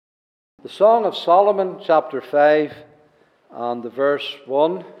The Song of Solomon, chapter 5, and the verse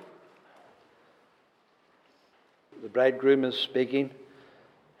 1. The bridegroom is speaking.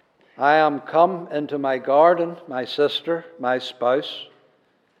 I am come into my garden, my sister, my spouse.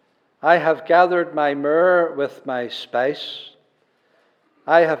 I have gathered my myrrh with my spice.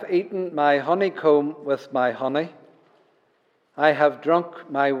 I have eaten my honeycomb with my honey. I have drunk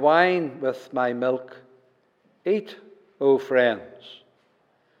my wine with my milk. Eat, O friends.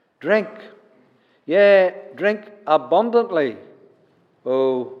 Drink, yea, drink abundantly,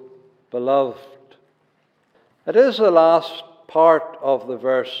 O beloved. It is the last part of the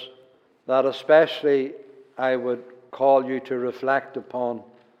verse that especially I would call you to reflect upon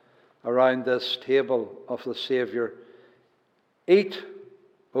around this table of the Saviour. Eat,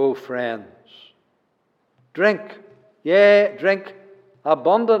 O friends. Drink, yea, drink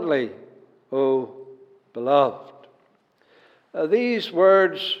abundantly, O beloved. These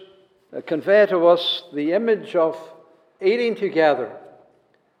words convey to us the image of eating together,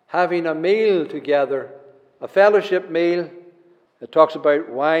 having a meal together, a fellowship meal. It talks about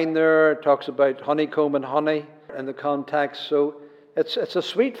wine there, it talks about honeycomb and honey in the context. So it's a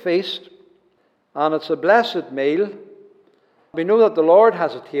sweet feast and it's a blessed meal. We know that the Lord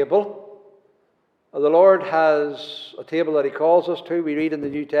has a table. The Lord has a table that He calls us to. We read in the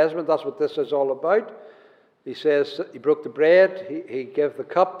New Testament, that's what this is all about. He says He broke the bread, He gave the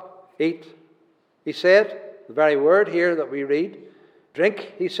cup, eat. He said, the very word here that we read.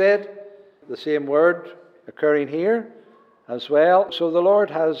 Drink, He said, the same word occurring here as well. So the Lord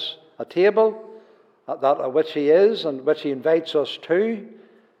has a table at which He is and which He invites us to.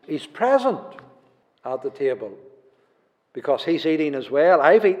 He's present at the table because He's eating as well.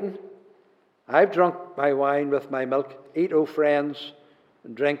 I've eaten. I've drunk my wine with my milk. Eat, O friends,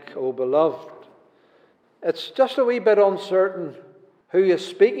 and drink, O beloved. It's just a wee bit uncertain who is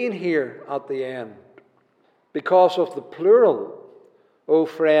speaking here at the end because of the plural, O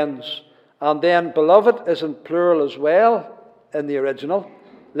friends. And then beloved isn't plural as well in the original.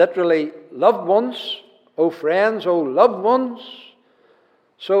 Literally, loved ones, O friends, O loved ones.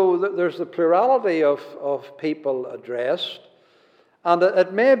 So there's the plurality of people addressed. And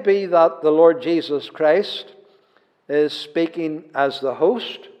it may be that the Lord Jesus Christ is speaking as the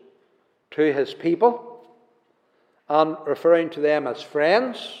host to His people, and referring to them as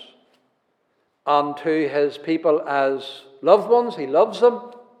friends, and to His people as loved ones. He loves them.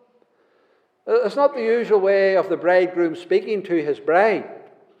 It's not the usual way of the bridegroom speaking to his bride.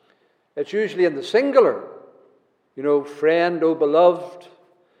 It's usually in the singular. Friend, O beloved.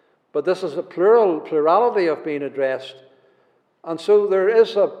 But this is a plurality of being addressed. And so there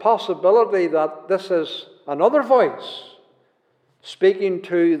is a possibility that this is another voice speaking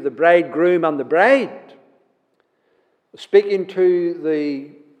to the bridegroom and the bride. Speaking to the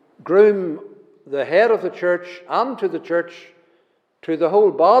groom, the head of the church, and to the church, to the whole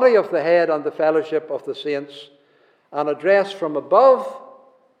body of the head and the fellowship of the saints, an address from above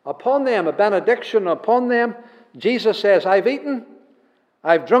upon them, a benediction upon them. Jesus says, I've eaten,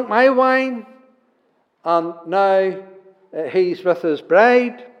 I've drunk my wine, and now He's with His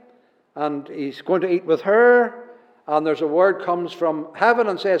bride, and He's going to eat with her, and there's a word comes from heaven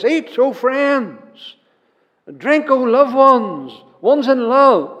and says, eat, O friends. Drink, O loved ones in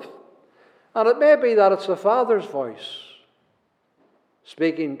love. And it may be that it's the Father's voice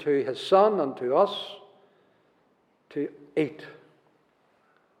speaking to His Son and to us to eat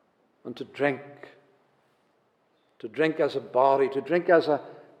and to drink. To drink as a body, to drink as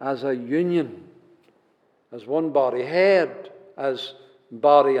a union, as one body, head as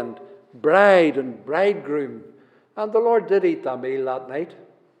body, and bride and bridegroom. And the Lord did eat that meal that night.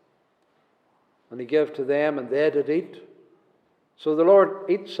 And He gave to them, and they did eat. So the Lord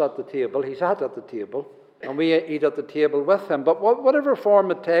eats at the table. He sat at the table, and we eat at the table with Him. But whatever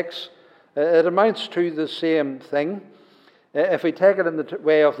form it takes, it amounts to the same thing. If we take it in the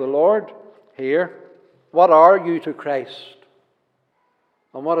way of the Lord here, what are you to Christ?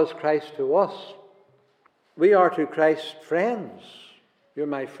 And what is Christ to us? We are to Christ friends. You're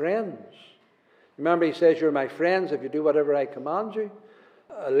my friends. Remember, He says, you're my friends if you do whatever I command you.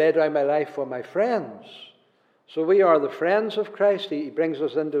 I lay down my life for my friends. So we are the friends of Christ. He brings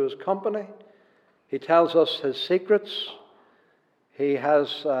us into His company. He tells us His secrets. He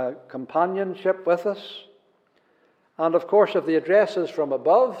has companionship with us. And of course, if the address is from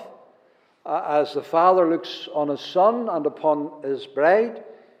above, as the Father looks on His Son and upon His bride,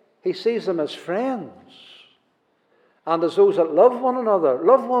 He sees them as friends and as those that love one another,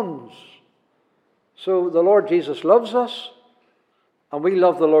 loved ones. So the Lord Jesus loves us, and we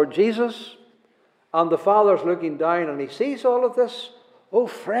love the Lord Jesus, and the Father's looking down and He sees all of this, Oh,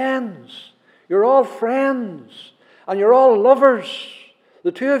 friends, you're all friends, and you're all lovers.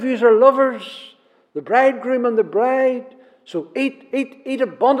 The two of you are lovers, the bridegroom and the bride. So eat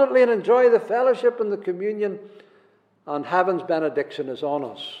abundantly and enjoy the fellowship and the communion, and heaven's benediction is on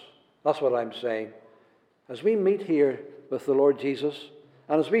us. That's what I'm saying. As we meet here with the Lord Jesus,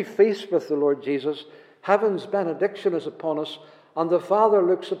 and as we feast with the Lord Jesus, heaven's benediction is upon us, and the Father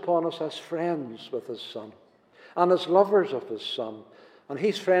looks upon us as friends with His Son, and as lovers of His Son. And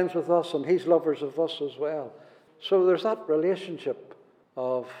He's friends with us, and He's lovers of us as well. So there's that relationship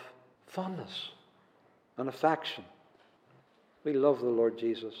of fondness and affection. We love the Lord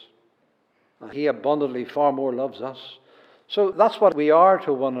Jesus, and He abundantly far more loves us. So that's what we are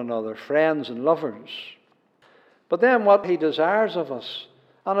to one another, friends and lovers. But then what He desires of us,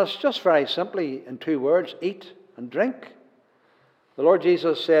 and it's just very simply in two words, eat and drink. The Lord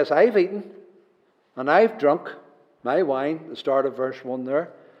Jesus says, I've eaten and I've drunk my wine, the start of verse 1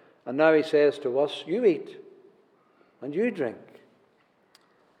 there. And now He says to us, you eat and you drink.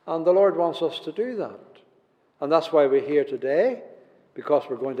 And the Lord wants us to do that. And that's why we're here today, because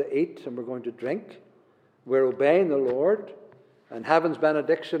we're going to eat and we're going to drink. We're obeying the Lord. And heaven's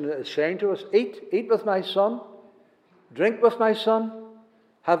benediction is saying to us, eat with my Son, drink with my Son,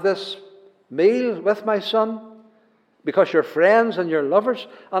 have this meal with my Son, because you're friends and you're lovers.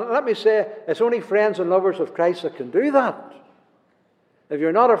 And let me say, it's only friends and lovers of Christ that can do that. If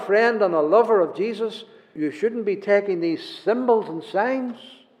you're not a friend and a lover of Jesus, you shouldn't be taking these symbols and signs.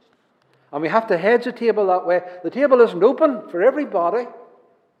 And we have to hedge the table that way. The table isn't open for everybody.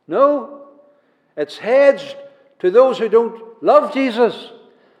 No. It's hedged to those who don't love Jesus.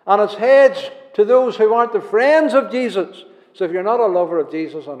 And it's hedged to those who aren't the friends of Jesus. So if you're not a lover of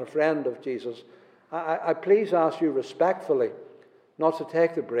Jesus and a friend of Jesus, I please ask you respectfully not to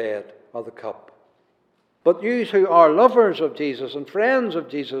take the bread or the cup. But you who are lovers of Jesus and friends of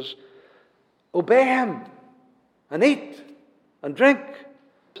Jesus, obey Him and eat and drink.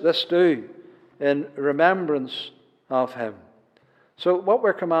 This do in remembrance of Him. So what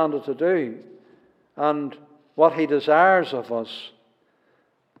we're commanded to do and what He desires of us.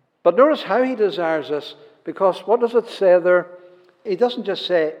 But notice how He desires this, because what does it say there? He doesn't just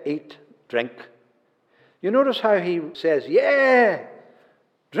say eat, drink. You notice how He says, yeah,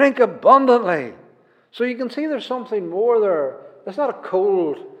 drink abundantly. So you can see there's something more there. It's not a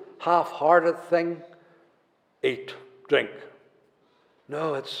cold, half-hearted thing. Eat, drink.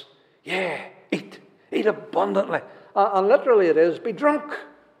 No, it's, yeah, eat abundantly. And literally it is, be drunk,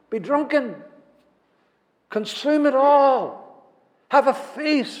 be drunken. Consume it all. Have a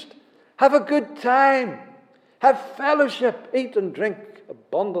feast. Have a good time. Have fellowship. Eat and drink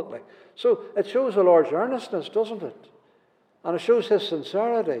abundantly. So it shows the Lord's earnestness, doesn't it? And it shows His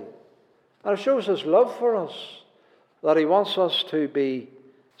sincerity. And it shows His love for us. That He wants us to be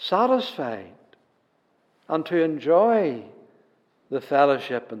satisfied and to enjoy the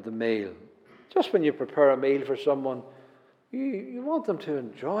fellowship and the meal. Just when you prepare a meal for someone, you want them to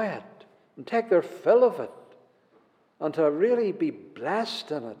enjoy it and take their fill of it and to really be blessed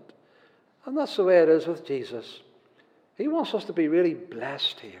in it. And that's the way it is with Jesus. He wants us to be really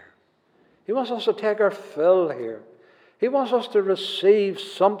blessed here. He wants us to take our fill here. He wants us to receive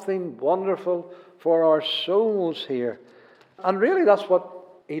something wonderful for our souls here. And really that's what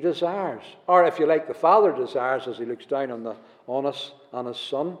He desires. Or if you like, the Father desires as He looks down on us and His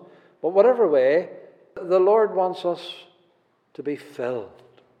Son. But whatever way, the Lord wants us to be filled.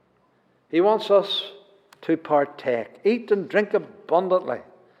 He wants us to partake. Eat and drink abundantly.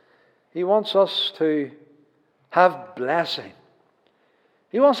 He wants us to have blessing.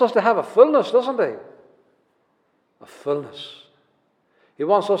 He wants us to have a fullness, doesn't He? A fullness. He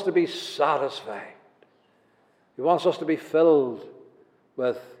wants us to be satisfied. He wants us to be filled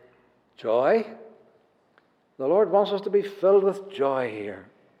with joy. The Lord wants us to be filled with joy here.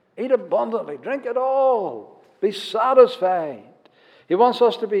 Eat abundantly. Drink it all. Be satisfied. He wants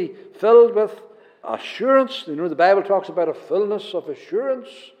us to be filled with assurance. You know, the Bible talks about a fullness of assurance.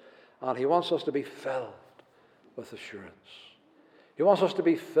 And He wants us to be filled with assurance. He wants us to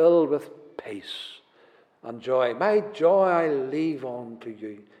be filled with peace and joy. My joy I leave on to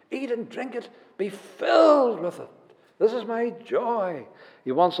you. Eat and drink it. Be filled with it. This is my joy.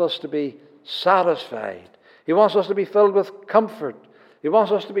 He wants us to be satisfied. He wants us to be filled with comfort. He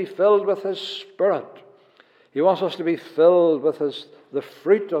wants us to be filled with His Spirit. He wants us to be filled with the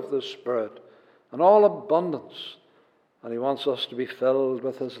fruit of the Spirit and all abundance. And He wants us to be filled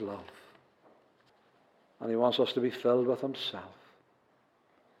with His love. And He wants us to be filled with Himself.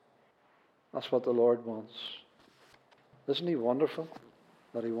 That's what the Lord wants. Isn't He wonderful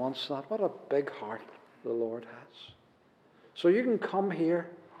that He wants that? What a big heart the Lord has. So you can come here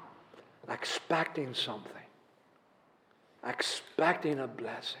expecting something, expecting a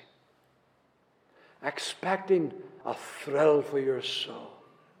blessing, expecting a thrill for your soul,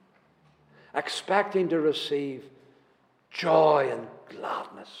 expecting to receive joy and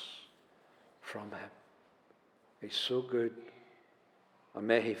gladness from Him. He's so good. And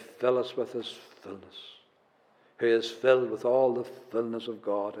may He fill us with His fullness, who is filled with all the fullness of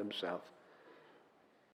God Himself.